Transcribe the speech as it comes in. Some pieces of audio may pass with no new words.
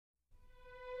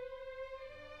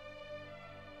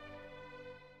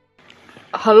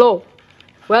Hello,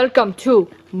 welcome to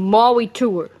Maui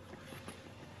tour.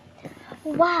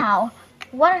 Wow,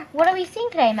 what are we seeing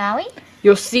today, Maui?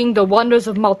 You're seeing the wonders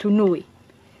of Motunui.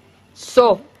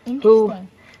 So, Interesting.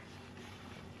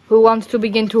 who wants to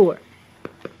begin tour?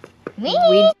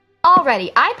 Me?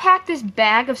 Already, I packed this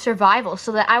bag of survival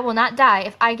so that I will not die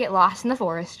if I get lost in the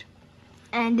forest.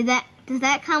 And does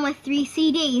that come with 3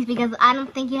 CDs? Because I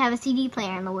don't think you have a CD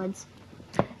player in the woods.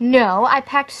 No, I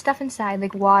packed stuff inside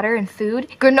like water and food,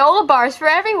 granola bars for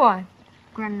everyone.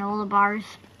 Granola bars.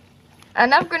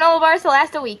 Enough granola bars to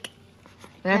last a week.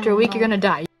 Then after a week, you're gonna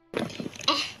die.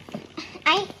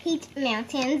 I hate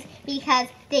mountains because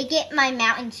they get my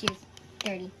mountain shoes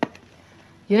dirty.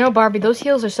 You know, Barbie, those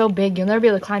heels are so big, you'll never be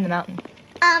able to climb the mountain.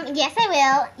 Yes I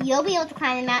will. You'll be able to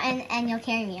climb the mountain and you'll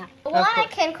carry me up. Moana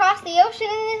can cross the ocean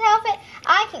in this outfit.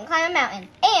 I can climb a mountain.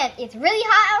 And it's really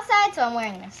hot outside, so I'm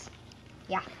wearing this.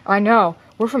 Yeah. I know.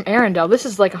 We're from Arendelle. This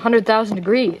is like 100,000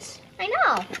 degrees. I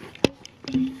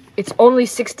know. It's only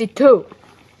 62.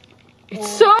 It's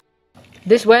so...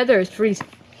 This weather is freezing.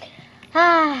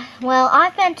 Well,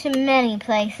 I've been to many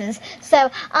places,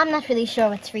 so I'm not really sure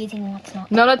what's freezing and what's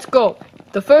not. Now let's go.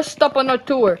 The first stop on our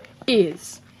tour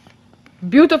is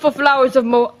beautiful flowers of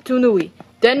Motunui.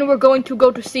 Then we're going to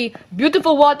go to see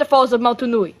beautiful waterfalls of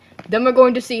Motunui. Then we're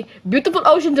going to see beautiful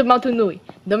oceans of Motunui.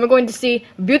 Then we're going to see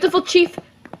beautiful chief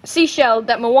seashell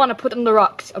that Moana put on the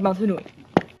rocks of Motunui.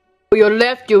 To your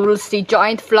left, you will see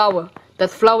giant flower. That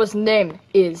flower's name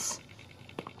is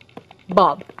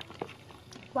Bob.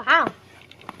 Wow.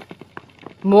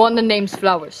 Moana names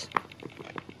flowers.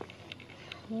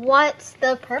 What's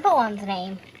the purple one's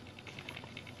name?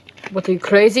 What, are you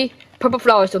crazy? Purple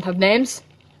flowers don't have names.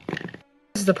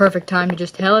 This is the perfect time to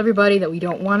just tell everybody that we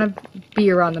don't want to be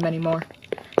around them anymore.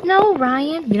 No,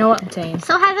 Ryan. You know what I'm saying?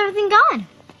 So how's everything going?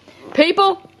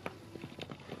 People,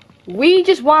 we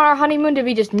just want our honeymoon to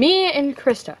be just me and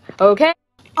Krista, okay?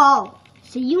 Oh,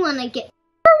 so you want to get...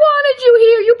 Never wanted you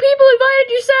here. You people invited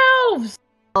yourselves.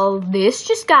 Oh, this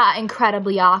just got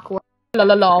incredibly awkward. La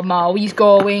la la, Maui's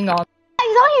going on.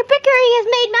 He's on here bickering has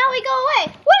made Maui go away.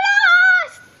 What